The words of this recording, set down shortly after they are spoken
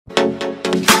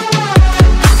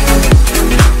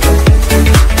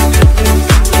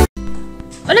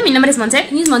nombre es Monse.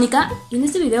 Y es Mónica. Y en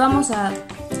este video vamos a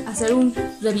hacer un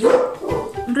review.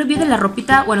 Un review de la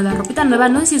ropita, bueno, de la ropita nueva.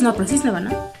 No sé si es nueva, pero sí es nueva,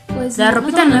 ¿no? Pues de la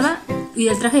ropita nueva y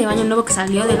del traje de baño nuevo que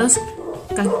salió de los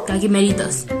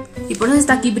Kkitos. Y por eso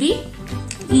está aquí Bri.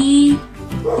 Y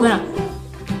bueno,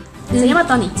 se llama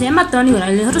Tony. Se llama Tony, bueno,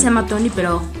 el otro se llama Tony,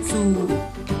 pero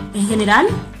en general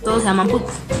todos se llaman Pup.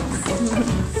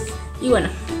 Y bueno,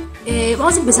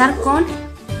 vamos a empezar con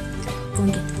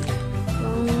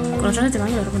los trajes de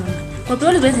baño y la ropa normal. Por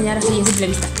primero les voy a enseñar así a simple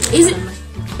vista.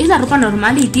 Es la ropa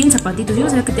normal y tienen zapatitos. Yo no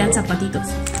sabía que tenían zapatitos,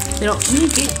 pero miren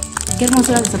qué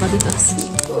hermosura los zapatitos.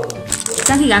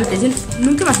 Están gigantes. Yo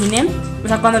nunca imaginé, o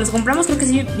sea, cuando los compramos creo que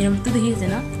sí, mira, tú dijiste,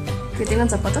 ¿no? Que tengan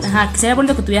zapatos. Ajá, que sería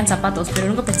bonito que tuvieran zapatos, pero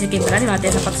nunca pensé que en verdad iban a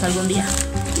tener zapatos algún día.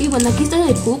 Y bueno, aquí está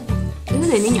el Pup. Es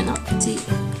de niño, ¿no? Sí.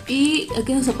 Y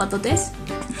aquí los zapatotes.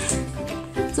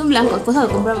 Son blancos, pues lo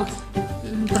compramos.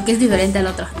 Porque es diferente al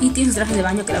otro. Y tiene sus trajes de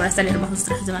baño, que la verdad están hermosos sus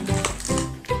trajes de baño.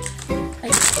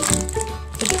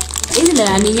 Es el de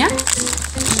la niña,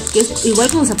 que es igual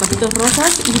con zapatitos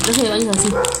rosas y su traje de baño es así.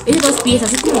 Es de 2 pies,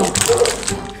 así como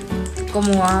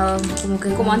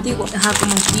antiguo. Ajá,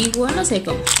 como antiguo, no sé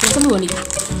cómo. Pero está muy bonito.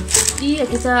 Y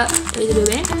aquí está el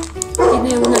bebé.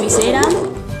 Tiene una visera.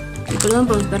 Y perdón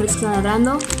por los perritos que están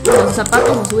ladrando. Los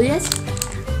zapatos azules.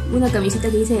 Una camiseta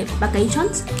que dice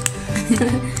Vacations.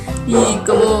 Y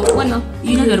como, bueno,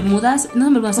 y unas bermudas. No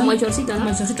son bermudas, como el shortcito, ¿no? Como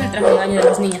el shortcito del traje de baño de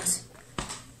los niños.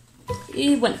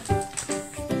 Y bueno,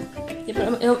 y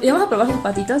vamos a probar sus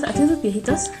patitos. Aquí son sus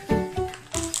piecitos.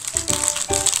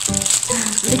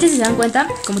 De hecho, si se dan cuenta,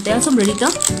 como te da un sombrerito,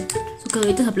 su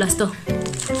cabellito se aplastó.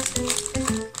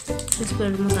 Es súper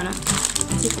hermosa, ¿no?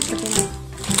 Sí, está pena.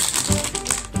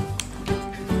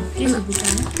 ¿Qué es su pica,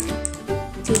 no?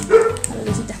 Sí, la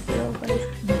bebecita, pero para allá.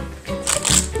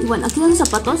 Y bueno, aquí son los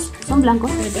zapatos. Son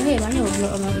blancos. ¿El traje de baño o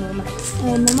normal?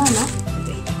 Normal, ¿no?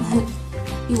 Okay.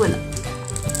 Y bueno,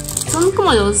 son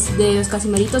como los de los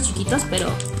casimeritos chiquitos, pero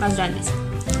más grandes.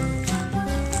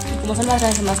 Y como son más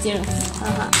grandes, son más tiernos.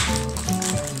 ajá.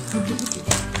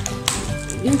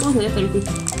 Miren cómo se ve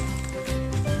perfecto.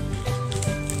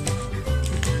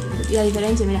 Y la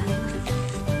diferencia, mira.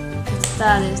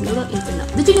 Está desnudo y este no.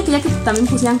 De hecho, yo quería que también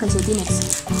pusieran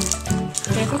calcetines.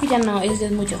 Pero creo que ya no,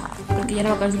 es mucho. Porque ya no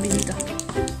va a caer su piecito.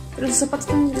 Pero sus zapatos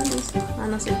están muy grandes. Ah,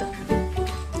 no es cierto.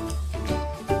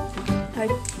 Ay,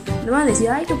 no van a decir,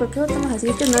 ay, ¿por qué lo tomas así?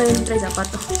 Es que no trae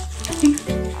zapato.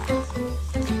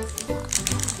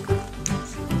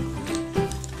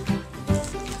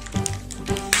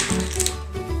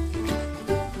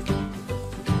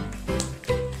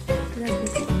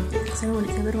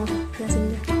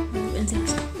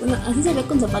 Bueno, así se ve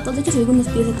con zapatos. De hecho, se ven unos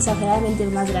pies exageradamente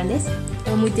más grandes,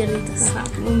 pero muy tiernitos. Ajá.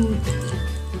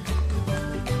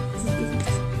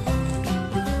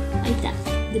 Ahí está,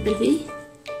 de perfil.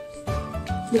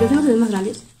 ¿De perfil no se ven más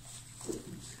grandes?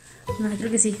 No,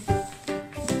 creo que sí.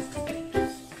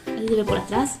 Ahí se ve por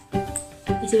atrás.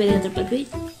 Ahí se ve de otro perfil.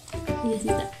 Y así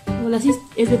está. Bueno, así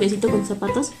es bebecito con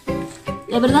zapatos.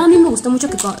 La verdad a mí me gustó mucho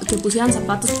que pusieran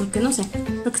zapatos porque no sé,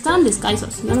 porque estaban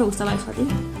descalzos. No me gustaba eso a ti.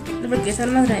 No, porque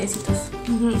son más grandecitos.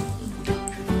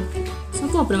 Son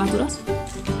como prematuros.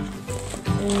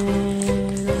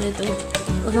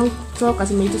 O son todo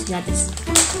casimeritos gigantes.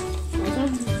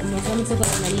 Como son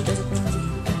casimeritos o cosas así.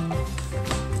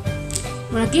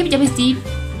 Bueno, aquí ya vestí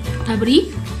a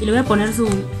Bri y le voy a poner su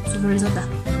floresota.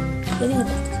 ¿Qué tiene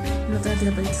zapatos? No tiene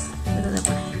zapatitos. No te voy a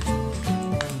poner.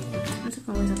 No sé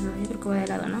cómo voy a hacerlo. Yo creo que voy de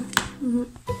lado, ¿no?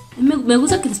 Me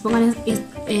gusta que les pongan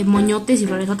moñotes y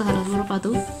floresotas a los Ropa,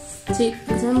 ¿tú? Sí,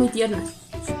 que sean muy tiernas.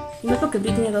 Y no porque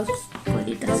Bri tiene dos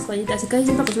collitas. Y casi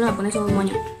siempre que se van a poner un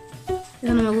moño.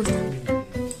 Eso no me gusta.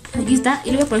 Aquí está. Y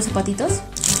le voy a poner zapatitos.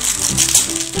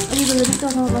 Oye, los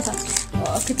deditos no pasa.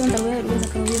 Oh, qué tonta, voy a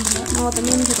sacar bien, ¿verdad? No,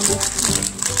 también no se compró.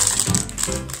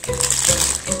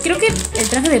 Creo que el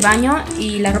traje de baño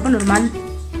y la ropa normal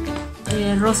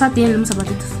rosa tienen los mismos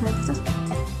zapatitos.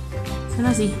 Son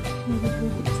así.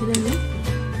 ¿Se ven bien?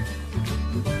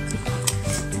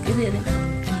 Sí.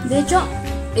 De hecho,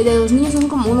 el de los niños son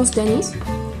como unos tenis.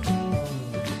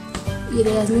 Y el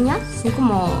de las niñas son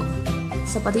como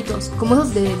zapatitos. Como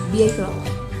esos de viejo.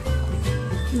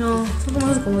 No, son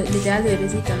como esos como literal de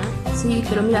bebecito, ¿no? Sí,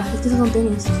 pero mira, es que esos son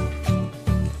tenis.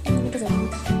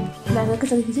 ¿La verdad que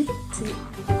está difícil? Sí.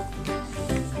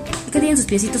 Es que tienen sus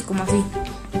piecitos como así.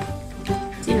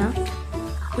 Sí, ¿no?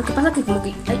 Lo que pasa es que como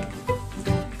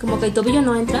que el tobillo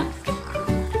no entra.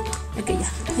 Ok, ya.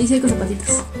 Ahí sí hay con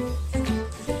zapatitos.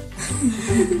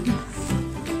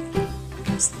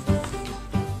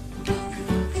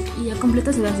 Y ya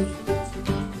completa se ve así.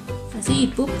 Así y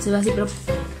Pup se ve así, pero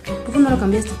Pup no lo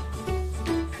cambiaste.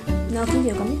 No, ¿quién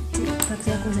lo cambió? Sí. para que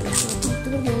se vea cómo se ve.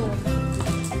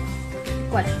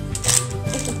 ¿Cuál?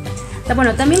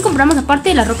 Bueno, también compramos, aparte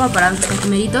de la ropa para los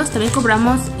casimiritos, también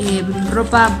compramos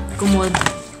ropa como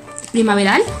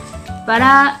primaveral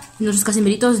para nuestros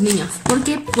casimiritos niños,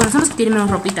 porque bueno, son los que tienen menos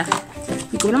ropita.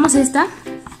 Y compramos esta.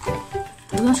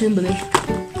 Vamos a hacer un bebé.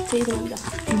 Sí,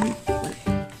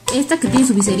 esta que tiene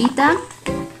su viserita,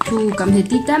 su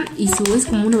camisetita y es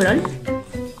como un overol.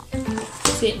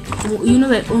 Sí. Y un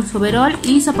overol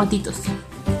y zapatitos.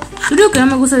 Lo único que no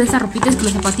me gusta de esta ropita es que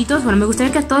los zapatitos, bueno, me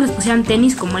gustaría que a todos les pusieran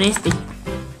tenis como en este.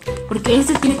 Porque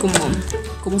este tiene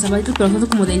como zapatitos, pero son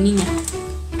como de niña.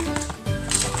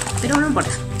 Pero no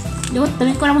importa. Luego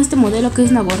también compramos este modelo que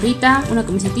es una gorrita, una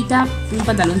camisetita, un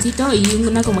pantaloncito y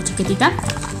una como chaquetita.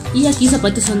 Y aquí los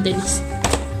zapatitos son tenis.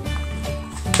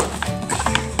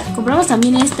 Compramos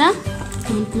también esta.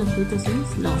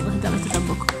 No, esta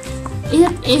tampoco.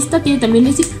 Esta tiene también,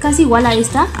 es casi igual a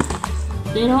esta,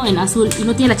 pero en azul y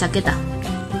no tiene la chaqueta.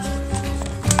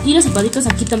 Y los zapatitos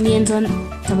aquí también son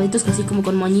zapatitos casi como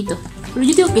con moñito. Pero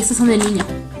yo digo que estos son de niña.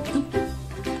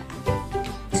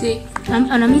 Sí.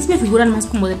 A mí me figuran más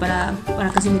como de para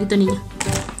casimerito niña.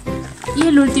 Y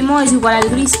el último es igual al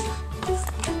gris.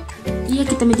 Y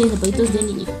aquí también tiene zapatitos de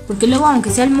niña. Porque luego, aunque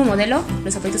sea el mismo modelo,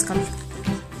 los zapatitos cambian.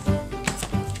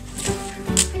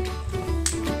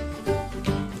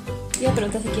 Voy a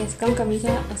preguntar si quieres con camisa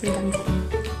o sin camisa.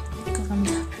 Con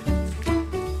camisa.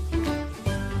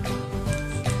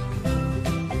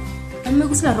 A mí me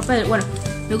gusta la ropa de... Bueno,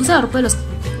 me gusta la ropa de los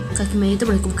caquimeditos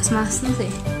porque como que es más, no sé,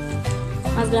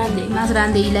 más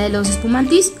grande. Y la de los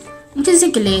espumantis, muchos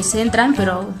dicen que les entran,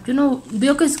 pero yo no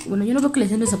veo que yo no veo que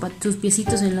les entren sus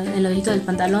piecitos en el ladito del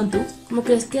pantalón, tú. Como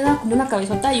que les queda como una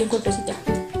cabezota y un cuerpecito.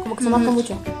 Como que se marca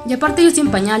mucho. Y aparte ellos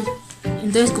tienen pañal,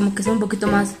 entonces como que son un poquito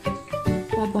más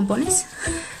como pompones.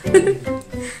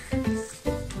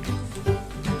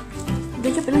 De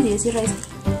hecho apenas si cierra este.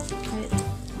 A ver.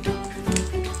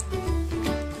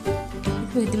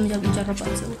 Es porque tiene mucha ropa,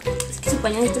 seguro. Es que su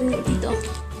pañal está bien cortito.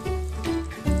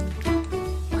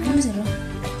 Ay, no me cerró.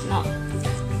 No.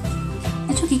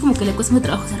 De hecho aquí como que le cuesta mucho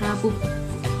trabajo cerrar a Pup.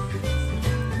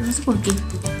 No sé por qué.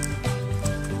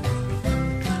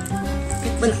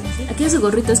 Bueno, aquí es su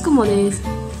gorrito, es como de...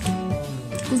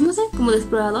 Pues no sé, como de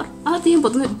explorador. Ah, tiene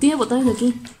botones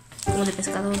aquí. Como de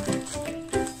pescador.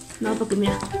 No, porque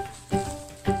mira.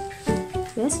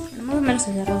 ¿Ves? Más o menos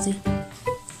se cerró así.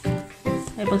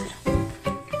 Ahí pónselo.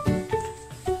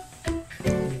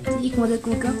 Sí, como que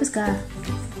va a pescar.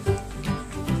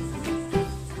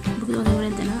 Un poquito más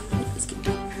diferente, ¿no? Es que...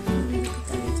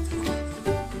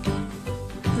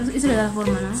 Eso le da la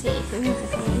forma, ¿no? Sí, pero no se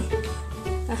forma ahí.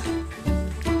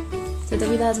 Se te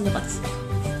olvida las zapatos.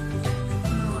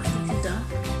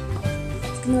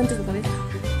 Es que no levanta su cabeza.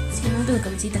 Sí, no levanta su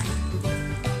cabecita.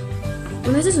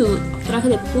 Bueno, este es su traje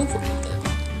de puff.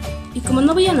 Y como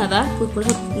no voy a nadar, pues por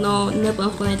eso no le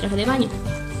podemos poner el traje de baño.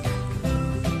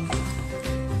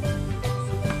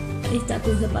 Ahí está,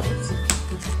 tus zapatos.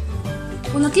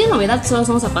 Bueno, aquí de novedad solo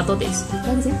son zapatotes.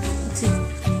 ¿Verdad que sí? Sí.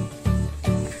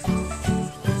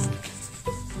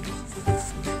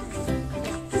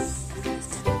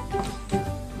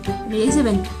 Y ahí se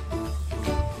ven.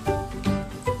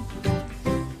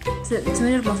 Se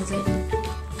ven hermosos, ¿eh?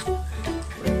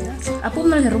 A Pup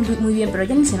no le cerró muy bien, pero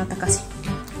ya ni se nota casi.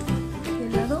 De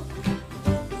lado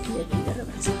y de aquí de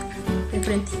reversa. De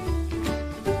frente.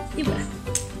 Y bueno.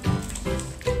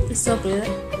 Es todo, ¿verdad?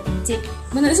 Sí.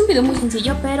 Bueno, es un video muy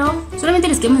sencillo, pero solamente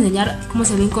les queremos enseñar cómo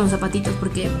se ven con los zapatitos,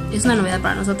 porque es una novedad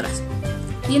para nosotras.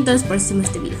 Y entonces por eso hicimos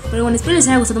este video. Pero bueno, espero les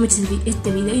haya gustado mucho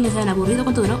este video y no se hayan aburrido.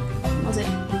 ¿Cuánto duró? No sé.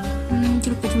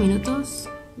 Creo que 8 minutos.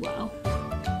 Wow.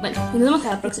 Bueno, nos vemos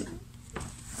a la próxima.